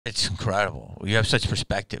It's incredible. You have such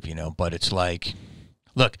perspective, you know, but it's like,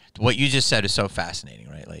 look, what you just said is so fascinating,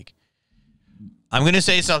 right? Like, I'm going to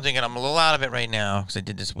say something, and I'm a little out of it right now because I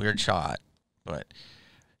did this weird shot, but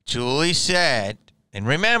Julie said, and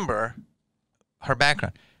remember her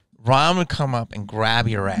background, Ron would come up and grab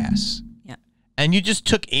your ass. Yeah. And you just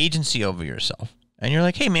took agency over yourself. And you're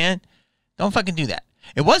like, hey, man, don't fucking do that.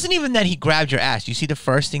 It wasn't even that he grabbed your ass. You see the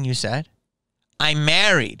first thing you said? I'm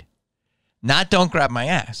married. Not don't grab my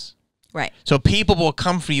ass. Right. So people will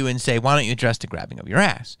come for you and say, why don't you address the grabbing of your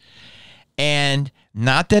ass? And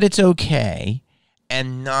not that it's okay,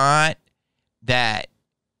 and not that,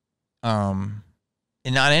 and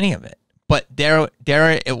not any of it. But there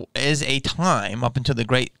is a time up until the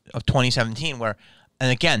great of 2017 where,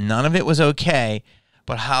 and again, none of it was okay.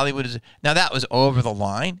 But Hollywood is now that was over the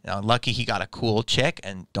line. Now, lucky he got a cool chick,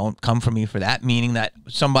 and don't come for me for that. Meaning that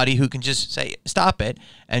somebody who can just say stop it,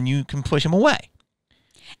 and you can push him away,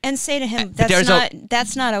 and say to him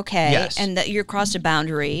that's not okay, yes. And that you're crossed a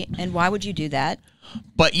boundary. And why would you do that?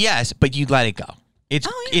 But yes, but you let it go.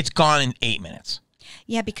 It's gone in 8 minutes.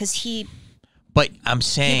 Yeah, because But I'm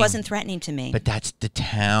saying he wasn't threatening to me. But that's the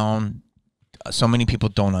town. So many people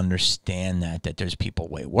don't understand that there's people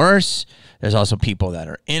way worse. There's also people that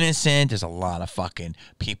are innocent. There's a lot of fucking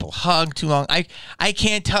people hug too long. I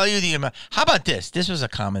can't tell you the amount. How about this? This was a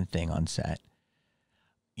common thing on set.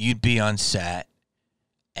 You'd be on set,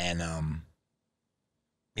 and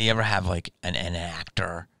you ever have like an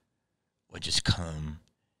actor would just come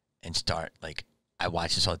and start like, I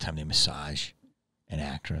watch this all the time. They massage an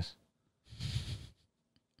actress.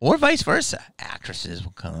 Or vice versa. Actresses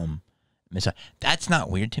will come. That's not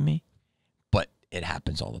weird to me, but it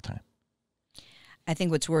happens all the time. I think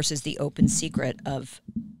what's worse is the open secret of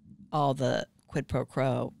all the quid pro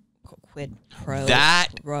quo.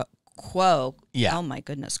 Yeah. Oh my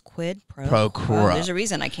goodness. Quid pro quo. There's a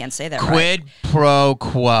reason I can't say that Quid pro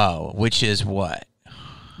quo, which is what?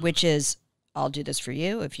 Which is, I'll do this for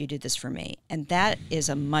you if you do this for me. And that is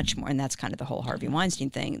a much more, and that's kind of the whole Harvey Weinstein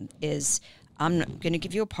thing, is I'm going to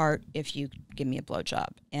give you a part if you give me a blowjob,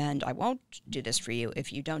 and I won't do this for you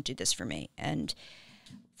if you don't do this for me. And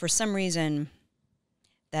for some reason,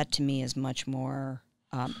 that to me is much more,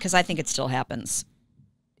 because I think it still happens.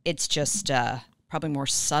 It's just probably more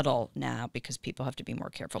subtle now because people have to be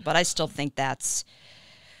more careful. But I still think that's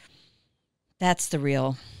the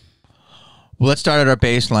real. Well, let's start at our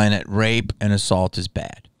baseline at rape and assault is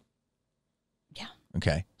bad. Yeah.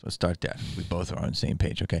 Okay, so let's start there. We both are on the same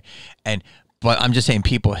page, okay? But I'm just saying,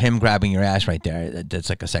 him grabbing your ass right there, that's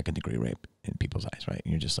like a second-degree rape in people's eyes, right?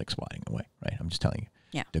 And you're just like swatting away, right? I'm just telling you.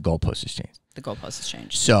 Yeah. The goalpost has changed. The goalpost has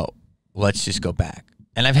changed. So let's just go back.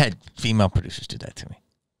 And I've had female producers do that to me.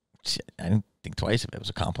 I didn't think twice of it. It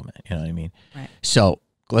was a compliment. You know what I mean? Right. So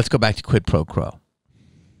let's go back to quid pro quo.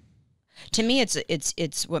 To me,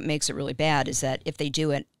 it's what makes it really bad is that if they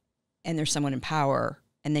do it and there's someone in power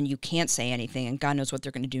and then you can't say anything and God knows what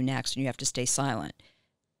they're going to do next and you have to stay silent,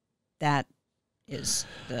 that is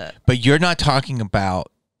the... But you're not talking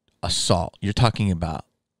about assault. You're talking about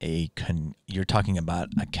a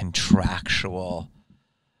contractual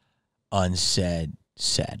unsaid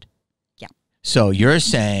said. Yeah. So you're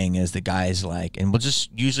saying is the guy's like, and we'll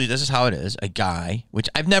just usually this is how it is, a guy, which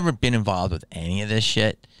I've never been involved with any of this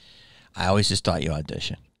shit. I always just thought you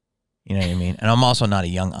audition. You know what I mean? And I'm also not a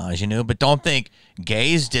young ingenue, but don't think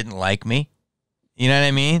gays didn't like me. You know what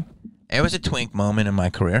I mean? It was a twink moment in my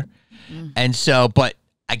career. And so, but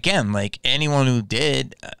again, like anyone who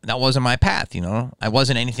did, that wasn't my path, you know? I've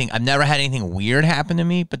never had anything weird happen to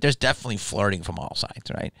me, but there's definitely flirting from all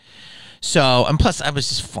sides, right? So, and plus I was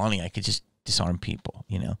just funny. I could just disarm people,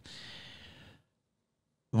 you know?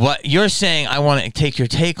 What you're saying, I want to take your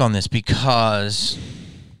take on this because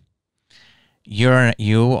you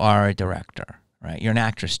are a director, right? You're an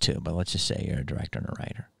actress too, but let's just say you're a director and a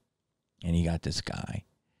writer. And you got this guy.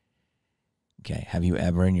 Okay, have you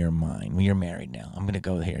ever in your mind, when you're married now, I'm going to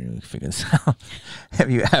go here and figure this out.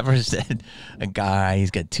 Have you ever said a guy,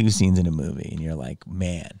 he's got 2 scenes in a movie, and you're like,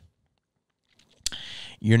 man,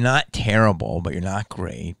 you're not terrible, but you're not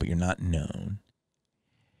great, but you're not known.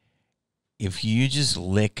 If you just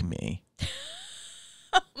lick me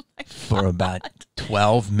for about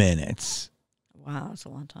 12 minutes. Wow, that's a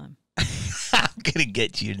long time. I'm going to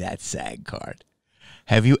get you that SAG card.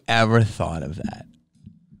 Have you ever thought of that?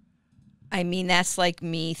 I mean, that's like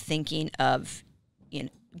me thinking of,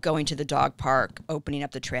 going to the dog park, opening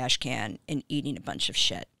up the trash can, and eating a bunch of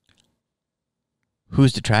shit.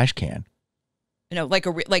 Who's the trash can?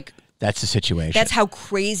 Like That's the situation. That's how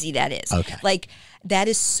crazy that is. Okay. Like, that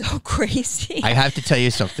is so crazy. I have to tell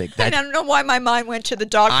you something. I don't know why my mind went to the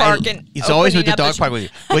dog park. It's always with the dog park with you,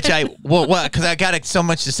 which because I got so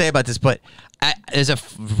much to say about this, but there's a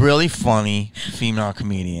really funny female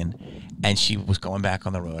comedian, and she was going back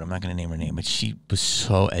on the road. I'm not going to name her name, but she was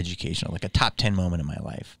so educational, like a top 10 moment in my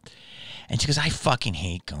life. And she goes, I fucking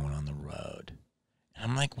hate going on the road. And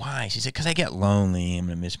I'm like, why? She said, because I get lonely. I'm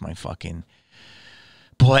going to miss my fucking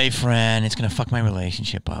boyfriend. It's going to fuck my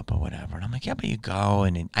relationship up or whatever. And I'm like, yeah, but you go.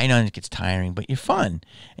 And I know it gets tiring, but you're fun.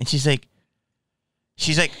 And she's like,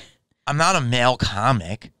 I'm not a male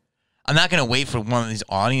comic. I'm not going to wait for one of these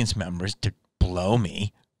audience members to blow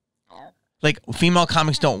me. Like, female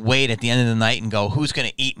comics don't wait at the end of the night and go, who's going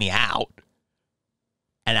to eat me out?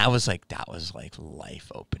 And I was like, that was like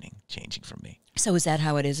life opening, changing for me. So is that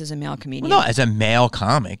how it is as a male comedian? Well, no, as a male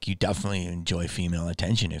comic, you definitely enjoy female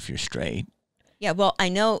attention if you're straight. Yeah, well, I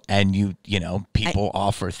know. And people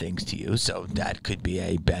offer things to you, so that could be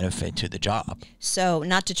a benefit to the job. So,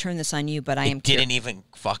 not to turn this on you, but it didn't even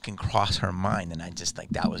fucking cross her mind, and I just like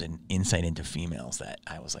that was an insight into females that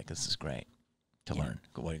I was like, this is great to learn.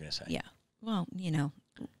 What are you gonna say? Yeah. Well, No,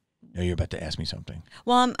 you're about to ask me something.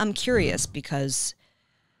 Well, I'm curious because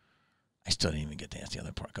I still didn't even get to ask the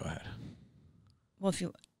other part. Go ahead. Well,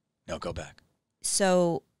 No, go back.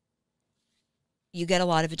 So you get a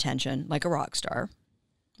lot of attention, like a rock star,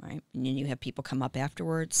 right? And then you have people come up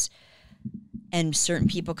afterwards, and certain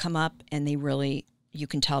people come up, and you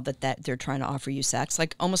can tell that they're trying to offer you sex,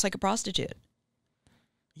 like almost like a prostitute.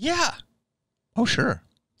 Yeah. Oh, sure.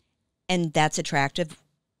 And that's attractive.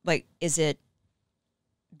 Like, is it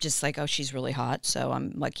just like, oh, she's really hot, so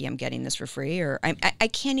I'm lucky I'm getting this for free? Or I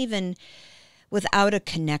can't even, without a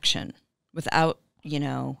connection, without,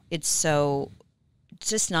 it's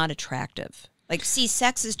just not attractive. Like, see,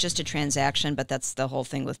 sex is just a transaction, but that's the whole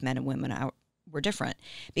thing with men and women. We're different.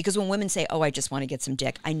 Because when women say, oh, I just want to get some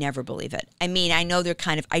dick, I never believe it. I mean, I know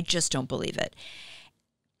I just don't believe it.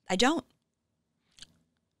 I don't.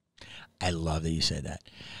 I love that you said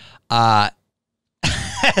that.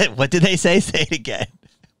 What did they say? Say it again.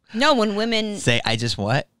 No, when women say, I just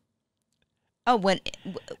what? Oh,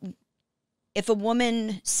 if a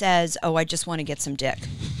woman says, oh, I just want to get some dick,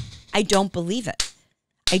 I don't believe it.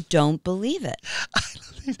 I don't believe it.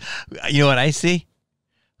 You know what I see?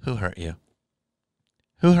 Who hurt you?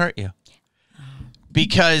 Who hurt you?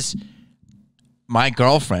 Because my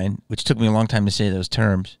girlfriend, which took me a long time to say those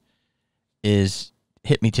terms,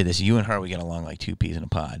 hit me to this. You and her, we get along like two peas in a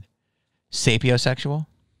pod. Sapiosexual?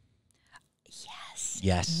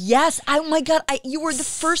 Yes. Oh my God, you were the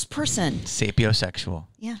first person. Sapiosexual.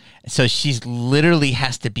 Yeah. So she's literally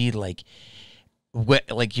has to be like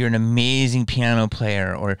you're an amazing piano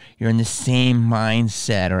player, or you're in the same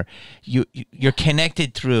mindset, or you're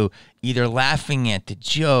connected through either laughing at the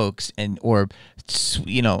jokes or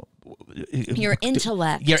your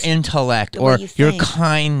intellect, or your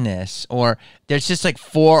kindness, or there's just like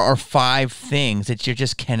 4 or 5 things that you're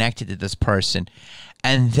just connected to this person,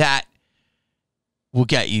 and that will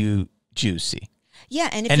get you juicy. Yeah,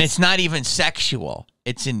 and it's not even sexual.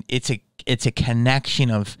 It's a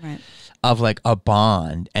connection of like a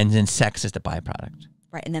bond, and then sex is the byproduct.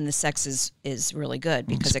 Right, and then the sex is really good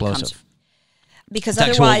because explosive. It comes because it's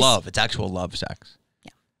otherwise actual love. It's actual love sex.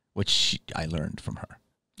 Yeah, which I learned from her.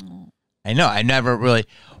 Oh. I know. I never really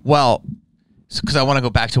because I want to go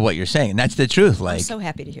back to what you're saying, and that's the truth. Like, I'm so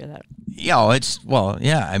happy to hear that. Yeah,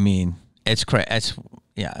 I mean, it's crazy.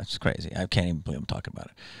 It's crazy. I can't even believe I'm talking about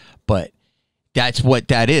it, but that's what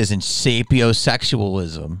that is. And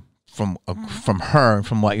sapiosexualism from her and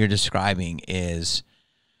from what you're describing is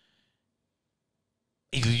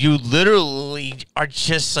you literally are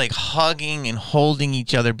just like hugging and holding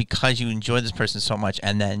each other because you enjoy this person so much,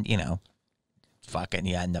 and then fucking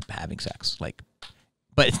you end up having sex. Like,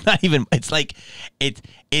 but it's not even. It's like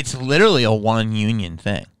it's literally a one union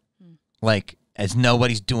thing. Like, as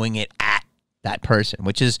nobody's doing it at that person,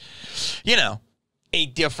 which is, a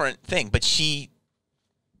different thing. But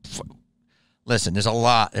listen, there's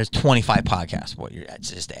 25 podcasts, what you're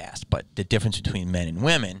just asked, but the difference between men and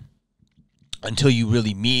women, until you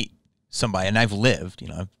really meet somebody, and I've lived,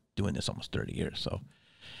 I'm doing this almost 30 years, so,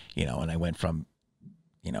 and I went from,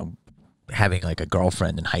 having like a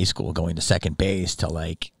girlfriend in high school going to second base to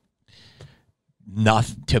like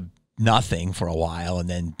nothing for a while, and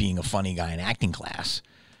then being a funny guy in acting class.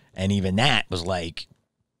 And even that was like,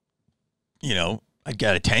 I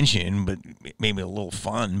got attention, but maybe a little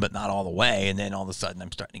fun, but not all the way. And then all of a sudden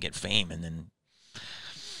I'm starting to get fame, and then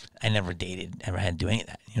I never had doing it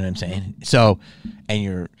that. You know what I'm saying? So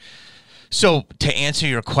to answer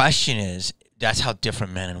your question is, that's how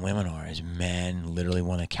different men and women are. Is men literally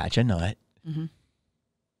want to catch a nut, Mm-hmm.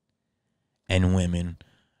 and women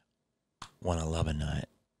want to love a nut.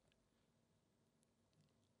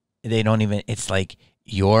 They don't even. It's like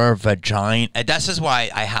your vagina. And this is why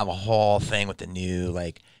I have a whole thing with the new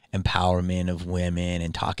like empowerment of women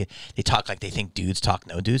and talking. They talk like they think dudes talk.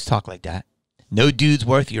 No dudes talk like that. No dude's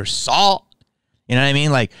worth your salt. You know what I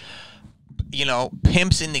mean? Like, you know,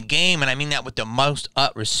 pimps in the game, and I mean that with the most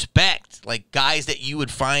respect. Like guys that you would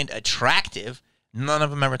find attractive, none of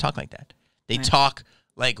them ever talk like that. They talk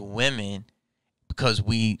like women because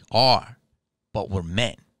we are, but we're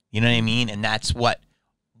men. You know what I mean? And that's what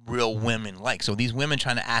real women like. So these women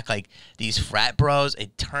trying to act like these frat bros,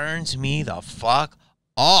 it turns me the fuck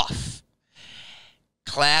off.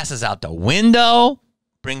 Class is out the window.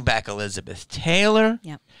 Bring back Elizabeth Taylor.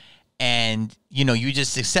 Yep. And, you know, you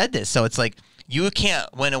just said this. So it's like, you can't,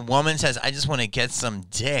 when a woman says, I just want to get some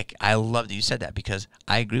dick, I love that you said that because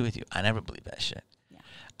I agree with you. I never believe that shit. Yeah.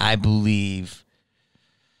 I believe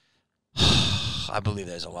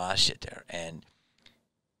there's a lot of shit there. And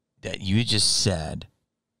that you just said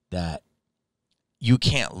that you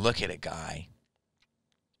can't look at a guy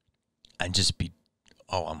and just be,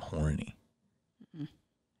 oh, I'm horny. Mm-hmm.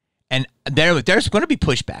 And there's going to be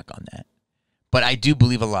pushback on that. But I do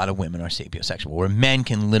believe a lot of women are sapiosexual, where men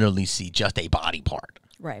can literally see just a body part.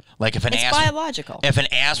 Right. Like if it's biological. If an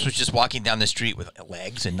ass was just walking down the street with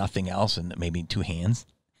legs and nothing else and maybe 2 hands,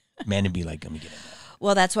 men would be like, let me get in there.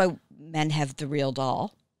 Well, that's why men have the real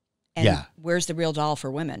doll. And yeah. Where's the real doll for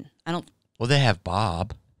women? Well, they have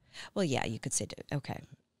Bob. Well, yeah, you could say, okay.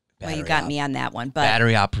 Battery You got me on that one. But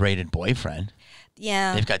battery-operated boyfriend.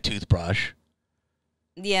 Yeah. They've got toothbrush.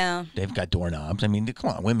 Yeah. They've got doorknobs. I mean,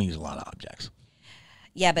 come on, women use a lot of objects.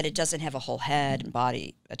 Yeah, but it doesn't have a whole head and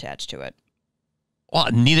body attached to it.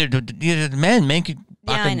 Well, neither do the men. Men could.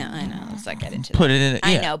 Yeah, I know. Let's not get into put it in.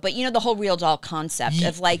 I know, but you know the whole real doll concept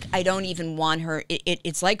of like I don't even want her.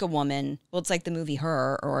 It's like a woman. Well, it's like the movie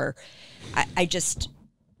Her, or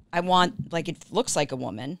I want like it looks like a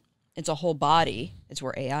woman. It's a whole body. It's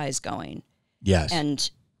where AI is going. Yes.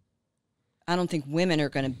 And I don't think women are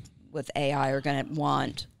going to with AI are going to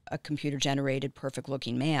want a computer-generated,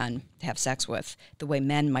 perfect-looking man to have sex with, the way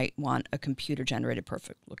men might want a computer-generated,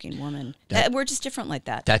 perfect-looking woman. We're just different like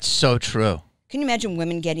that. That's so true. Can you imagine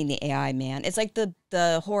women getting the AI man? It's like the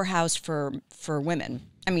whorehouse for women.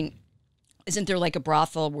 I mean, isn't there like a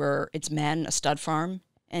brothel where it's men, a stud farm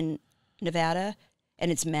in Nevada,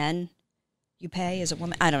 and it's men you pay as a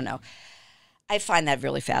woman? I don't know. I find that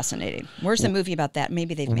really fascinating. Where's the movie about that?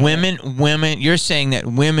 Maybe they've made women. You're saying that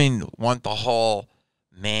women want the whole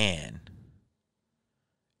man.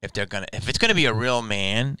 If it's gonna be a real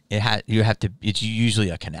man, it's usually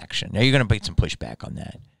a connection. Now you're gonna get some pushback on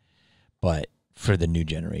that, but for the new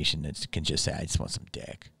generation that can just say, I just want some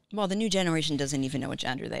dick. Well, the new generation doesn't even know what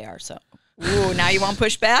gender they are. So, now you want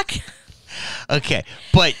pushback? Okay,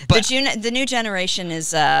 but the new generation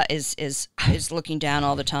is looking down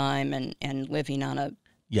all the time and living on a.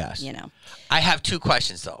 Yes. You know. I have 2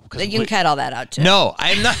 questions though. You can cut all that out too. No,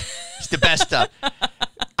 I'm not. It's the best stuff.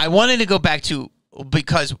 I wanted to go back to,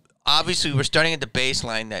 because obviously we're starting at the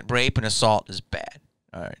baseline that rape and assault is bad.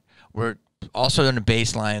 All right. We're also on the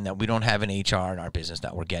baseline that we don't have an HR in our business,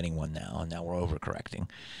 that we're getting one now, and now we're overcorrecting.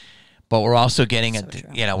 But we're also getting we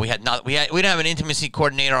didn't have an intimacy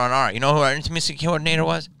coordinator on our. You know who our intimacy coordinator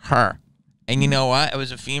was? Her. And you know what? It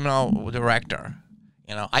was a female director.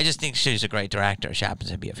 You know, I just think she's a great director. She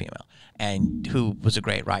happens to be a female, and who was a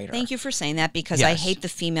great writer. Thank you for saying that, because I hate the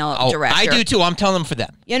female director. I do too. I'm telling them for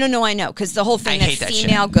them. Yeah, no, I know, because the whole thing that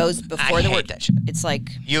female goes before the word. That shit. It's like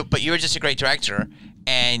but you were just a great director,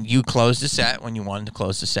 and you closed the set when you wanted to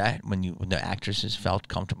close the set, when the actresses felt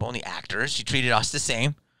comfortable, and the actors, you treated us the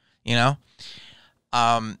same, you know.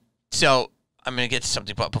 So I'm gonna get to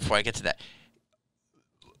something, but before I get to that,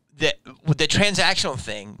 with the transactional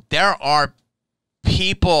thing, there are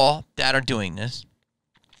people that are doing this,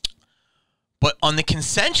 but on the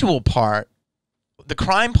consensual part, the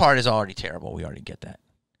crime part is already terrible. We already get that.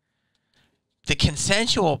 The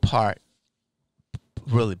consensual part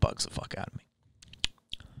really bugs the fuck out of me,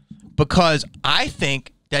 because I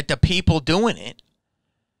think that the people doing it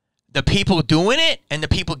and the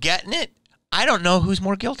people getting it, I don't know who's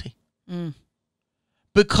more guilty.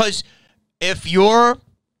 Because if you're,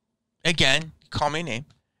 again, call me a name,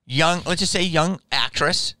 let's just say young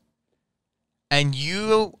actress, and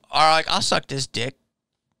you are like, I'll suck this dick,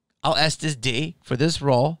 I'll S this D for this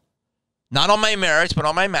role, not on my merits, but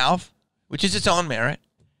on my mouth, which is its own merit.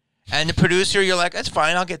 And the producer, you're like, that's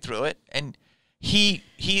fine, I'll get through it. And he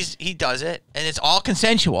does it, and it's all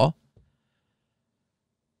consensual.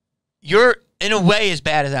 in a way as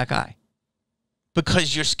bad as that guy.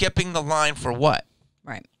 Because you're skipping the line for what?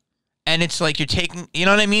 Right. And it's like you're taking, you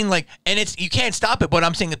know what I mean? Like, and it's, you can't stop it, but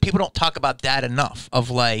I'm saying that people don't talk about that enough of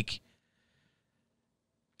like,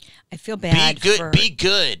 I feel bad. Be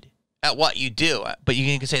good at what you do, but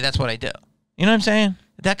you can say that's what I do. You know what I'm saying?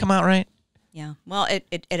 Did that come out right? Yeah. Well,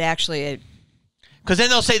 it actually. Because then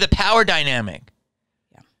they'll say the power dynamic.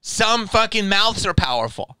 Yeah. Some fucking mouths are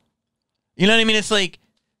powerful. You know what I mean? It's like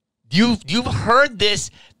you've heard this.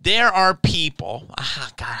 There are people.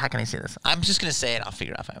 God, how can I say this? I'm just gonna say it. I'll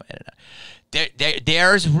figure out if I edit it.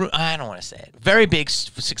 There's I don't want to say it. Very big,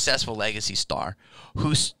 successful legacy star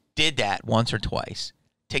who did that once or twice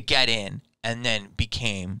to get in, and then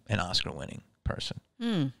became an Oscar-winning person.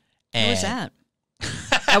 Who was that?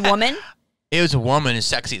 A woman? It was a woman as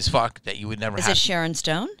sexy as fuck that you would never have. Is it Sharon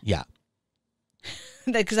Stone? Yeah.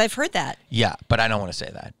 Because I've heard that. Yeah, but I don't want to say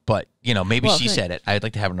that. But, you know, maybe she said it. I'd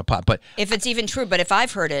like to have her in a pot. But if it's even true, but if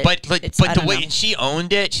I've heard it. But the way she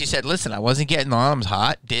owned it, she said, listen, I wasn't getting on. I was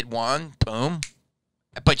hot. Did one. Boom.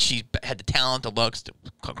 But she had the talent, the looks, the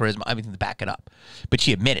charisma, everything to back it up. But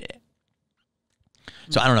she admitted it.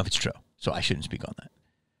 So I don't know if it's true. So I shouldn't speak on that.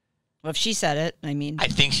 Well, if she said it, I mean. I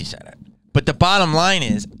think she said it. But the bottom line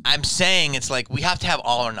is, I'm saying it's like we have to have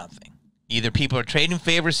all or nothing. Either people are trading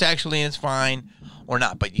favors sexually and it's fine, or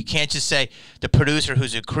not. But you can't just say the producer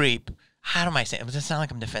who's a creep. How do I say it? Does it sound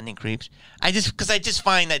like I'm defending creeps? Because I just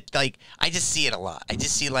find that, like, I just see it a lot. I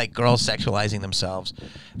just see, like, girls sexualizing themselves.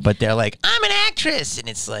 But they're like, I'm an actress. And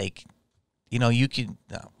it's like, you know,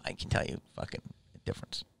 I can tell you fucking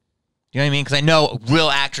difference. You know what I mean? Because I know real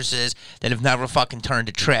actresses that have never fucking turned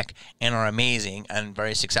a trick and are amazing and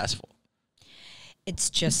very successful. It's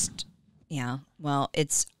just, yeah. Well,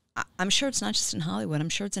 I'm sure it's not just in Hollywood. I'm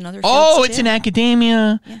sure it's in other fields Oh, it's too. in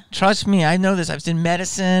academia. Yeah. Trust me, I know this. I've been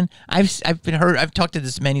medicine. I've talked to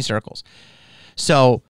this in many circles. So